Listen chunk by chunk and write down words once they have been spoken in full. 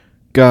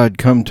God,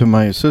 come to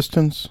my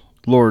assistance.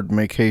 Lord,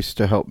 make haste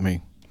to help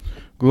me.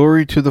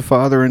 Glory to the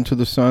Father, and to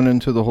the Son,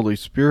 and to the Holy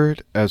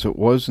Spirit, as it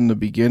was in the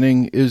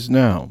beginning, is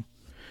now,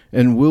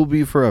 and will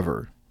be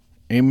forever.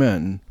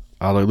 Amen.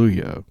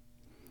 Alleluia.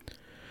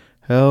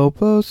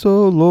 Help us,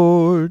 O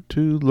Lord,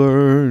 to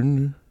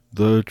learn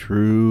the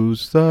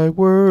truths thy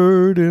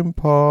word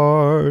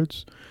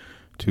imparts,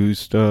 to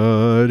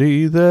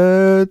study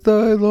that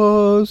thy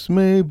laws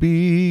may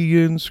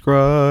be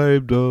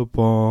inscribed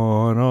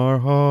upon our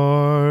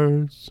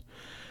hearts.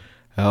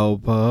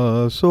 Help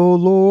us, O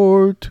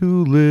Lord,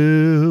 to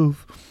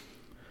live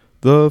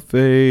the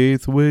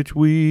faith which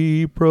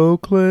we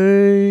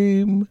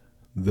proclaim,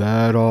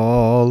 that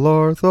all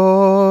our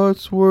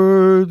thoughts,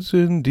 words,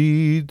 and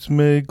deeds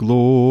may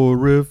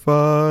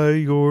glorify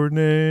your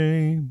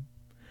name.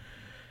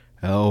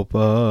 Help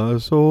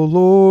us, O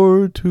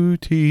Lord, to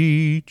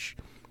teach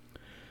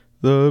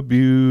the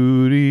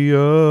beauty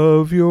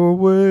of your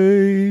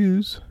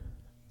ways,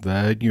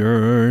 that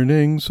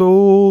yearning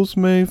souls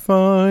may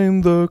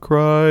find the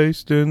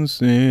Christ and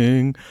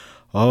sing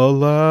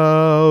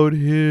aloud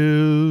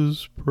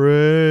his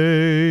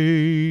praise.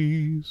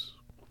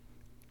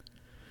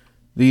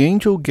 The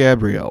angel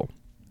Gabriel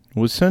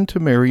was sent to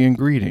Mary in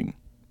greeting.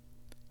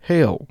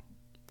 Hail,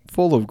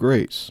 full of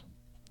grace,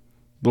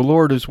 the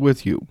Lord is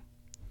with you.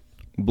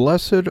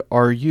 Blessed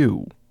are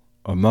you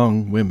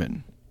among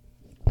women.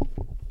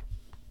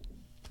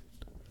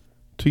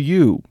 To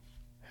you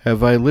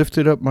have I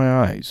lifted up my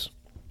eyes,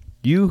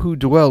 you who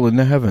dwell in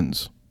the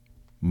heavens,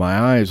 my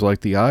eyes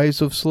like the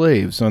eyes of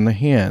slaves on the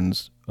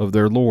hands of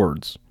their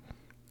lords,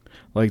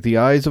 like the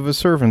eyes of a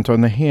servant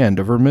on the hand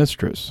of her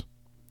mistress.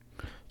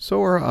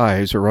 So our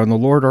eyes are on the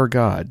Lord our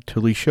God,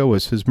 till he show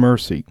us his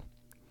mercy.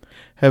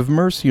 Have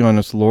mercy on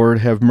us, Lord,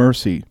 have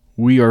mercy.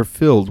 We are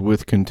filled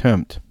with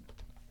contempt.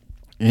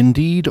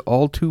 Indeed,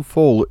 all too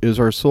full is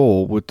our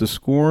soul with the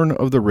scorn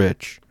of the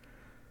rich,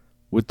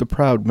 with the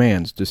proud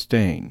man's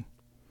disdain.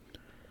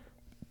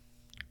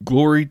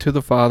 Glory to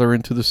the Father,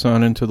 and to the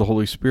Son, and to the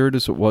Holy Spirit,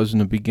 as it was in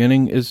the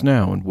beginning, is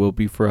now, and will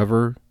be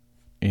forever.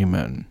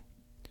 Amen.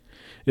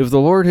 If the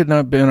Lord had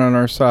not been on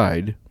our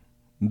side,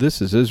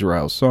 this is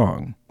Israel's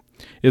song.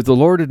 If the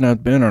Lord had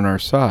not been on our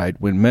side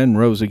when men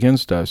rose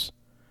against us,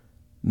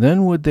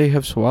 then would they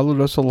have swallowed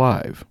us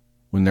alive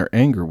when their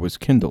anger was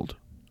kindled.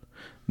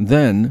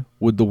 Then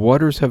would the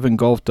waters have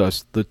engulfed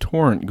us, the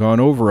torrent gone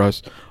over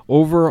us,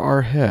 over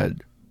our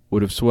head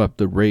would have swept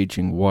the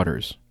raging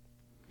waters.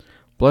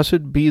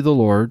 Blessed be the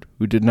Lord,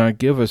 who did not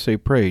give us a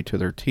prey to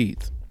their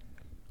teeth.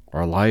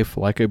 Our life,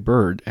 like a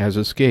bird, has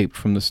escaped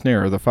from the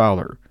snare of the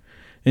fowler.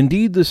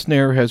 Indeed, the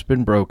snare has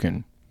been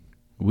broken.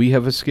 We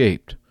have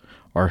escaped.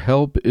 Our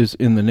help is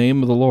in the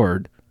name of the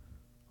Lord,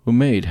 who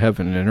made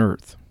heaven and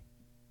earth.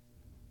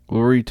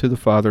 Glory to the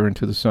Father, and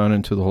to the Son,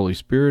 and to the Holy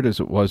Spirit, as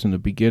it was in the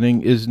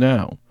beginning, is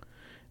now,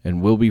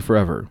 and will be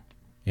forever.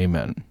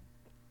 Amen.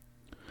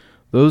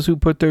 Those who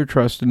put their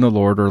trust in the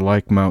Lord are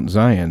like Mount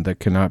Zion that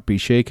cannot be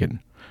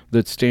shaken,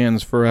 that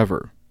stands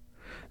forever.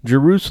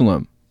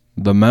 Jerusalem,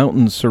 the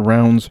mountain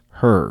surrounds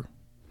her.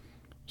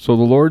 So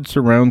the Lord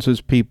surrounds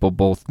his people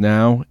both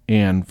now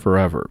and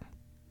forever.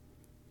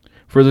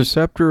 For the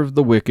scepter of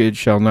the wicked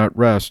shall not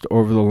rest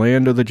over the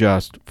land of the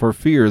just, for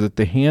fear that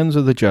the hands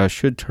of the just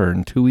should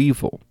turn to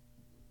evil.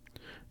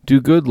 Do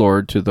good,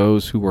 Lord, to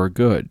those who are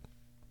good,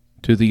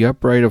 to the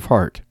upright of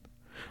heart.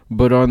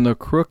 But on the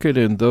crooked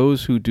and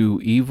those who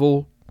do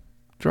evil,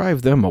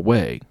 drive them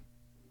away.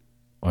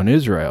 On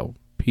Israel,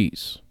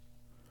 peace.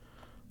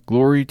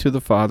 Glory to the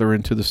Father,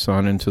 and to the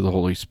Son, and to the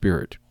Holy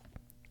Spirit,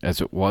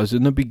 as it was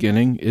in the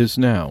beginning, is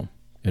now,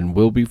 and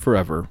will be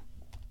forever.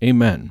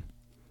 Amen.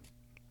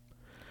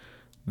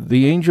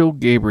 The angel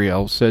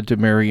Gabriel said to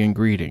Mary in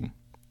greeting,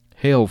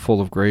 Hail,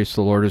 full of grace,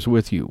 the Lord is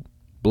with you.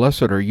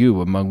 Blessed are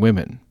you among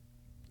women.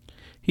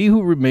 He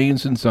who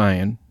remains in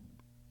Zion,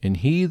 and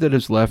he that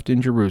is left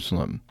in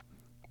Jerusalem,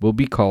 will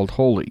be called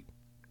holy,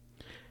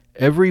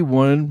 every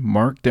one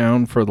marked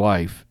down for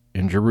life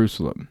in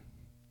Jerusalem.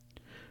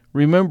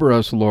 Remember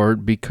us,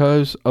 Lord,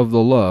 because of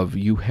the love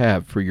you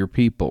have for your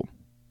people.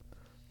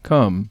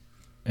 Come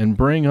and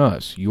bring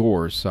us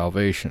your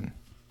salvation.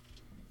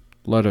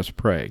 Let us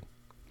pray.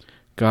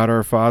 God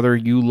our Father,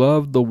 you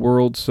loved the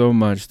world so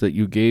much that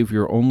you gave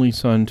your only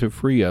Son to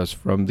free us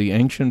from the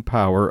ancient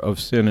power of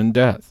sin and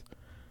death.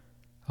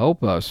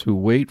 Help us who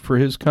wait for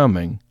his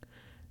coming,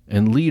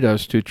 and lead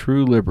us to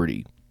true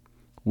liberty.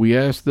 We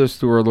ask this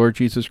through our Lord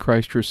Jesus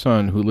Christ, your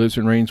Son, who lives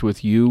and reigns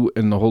with you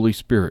and the Holy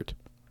Spirit,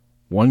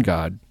 one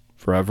God,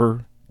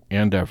 forever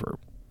and ever.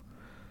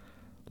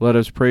 Let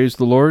us praise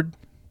the Lord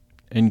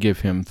and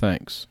give him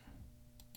thanks.